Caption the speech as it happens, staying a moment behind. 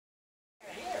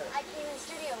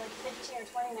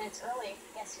20 minutes early.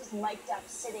 Guess who's mic'd up,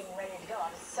 sitting, ready to go? I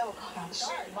was so caught off She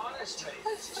guard. admonished me.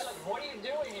 She's like, what are you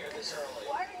doing here this early?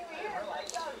 Why are you here?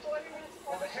 Mic'd up 20 minutes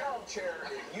before Well, the Herald chair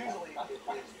usually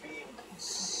is being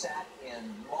sat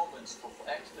in moments before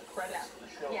the credits of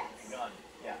the show have begun.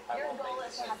 Yeah, your goal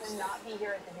is to have them not be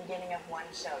here at the beginning of one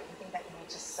show. You think that would be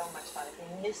just so much fun if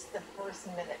they missed the first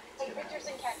minute. Hey,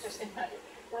 pitchers and catchers tonight.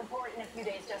 Report in a few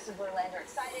days. Justin Verlander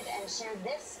excited and shared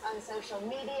this on social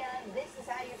media. This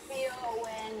is how you feel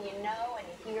when you know and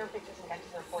you hear pitchers and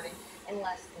catchers reporting in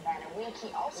less than a week. He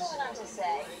also went on to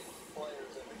say,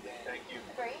 players in the game. Thank you.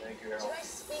 Great. Thank you, Harold. Do I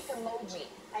speak emoji?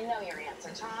 I know your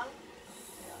answer, Tom.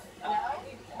 No? I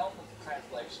need help with the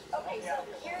translation. Okay, so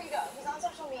here you go. He's on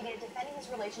social media defending his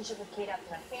relationship with Kate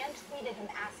Upton. A fan tweeted him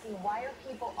asking, why are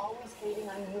people always hating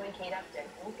on you and Kate Upton?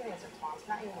 And look at his response.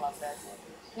 Now you love this.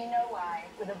 You know why?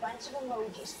 With a bunch of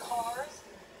emojis. Cars,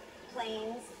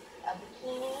 planes, a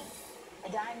bikini, a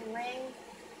diamond ring,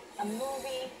 a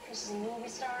movie. She's a movie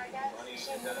star, I guess. Money is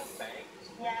that a bank?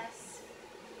 Yes.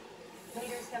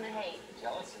 Haters gonna hate.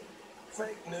 Jealousy.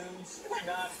 Fake news. It's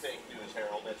not fake news,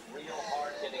 Harold. That's real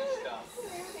hard-hitting stuff.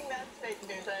 You think that's fake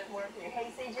news? I have more for you.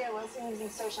 Hey, CJ Wilson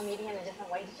using social media in a different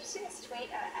way. Did you see this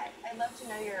tweet? I'd love to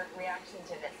know your reaction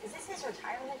to this. Is this his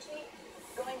retirement tweet?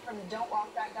 Going from don't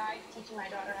walk that guy to teaching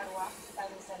my daughter how to walk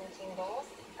 2017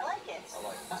 goals? I like it. I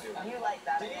like it, too. You like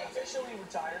that. Did he officially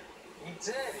retire? He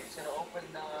did. He's going to open,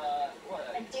 a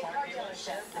car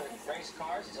dealership. Race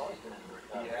cars. He's always been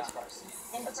in race car scene.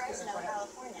 In Fresno,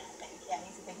 California, I think. Yeah,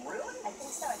 he's a big... Really? I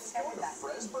think so. I discovered that.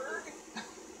 Fresburg?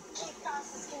 Chief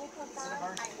Costas, can you confirm?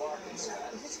 That's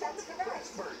correct.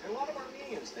 Fresburg. A lot of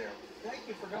Armenians there. Thank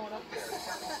you for going up there.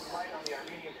 Right on the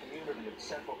Armenian community of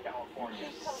Central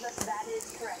California. He told us that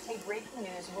is correct. Hey, breaking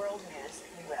news, world news,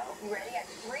 if you will. You ready? I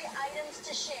have 3 items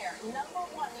to share. Number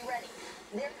 1, you ready?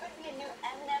 There could be a new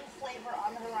M&M flavor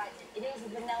on the horizon. It is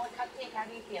a vanilla cupcake. How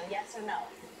do you feel? Yes or no?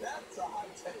 That's a hot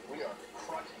take. We are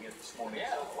crushing it this morning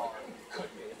so far.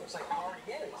 Could be. It looks like it already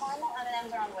is. Caramel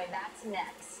M&Ms are on the way. That's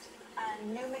next.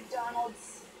 New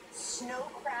McDonald's snow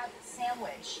crab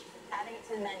sandwich. Adding it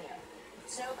to the menu.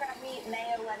 Snow crab meat,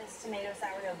 mayo, lettuce, tomato,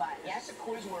 sourdough bun. Yes? Is this a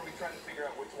quiz where we try to figure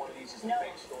out which one of these is a No,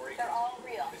 fake story? they're all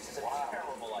real. This is a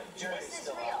terrible idea. This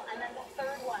is real. And then the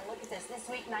third one, look at this. This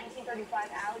week, 1935,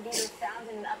 alligators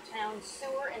found in an uptown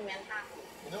sewer in Manhattan.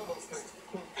 You know those things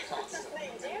poop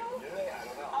constantly. They do? Do they? I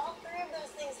don't know. All 3 of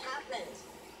those things happened.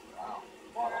 Wow.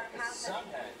 Or His happened. son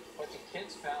had a bunch of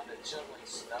kids found it shoveling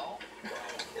snow.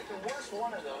 The worst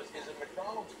one of those is a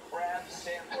McDonald's crab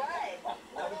sandwich. Right. A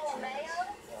little mayo,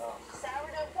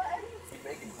 sourdough bun. You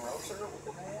make it grosser with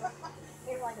the mayo?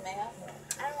 You don't like mayo?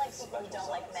 I don't like people who don't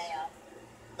like mayo.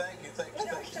 Thank you, thank you,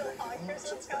 thank you. Here's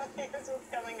what's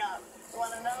coming up. You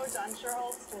want to know? John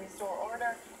Schuerholz to restore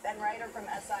order. Ben Reiter from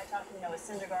SI talking to Noah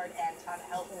Syndergaard and Todd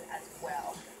Helton as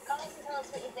well. Call us and tell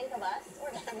us what you think of us.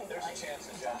 There's a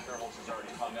chance that John Schuerholz has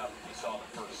already hung up if he saw the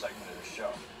first segment of the show.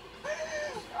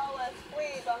 Call us,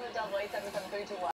 please, on the double 877-321.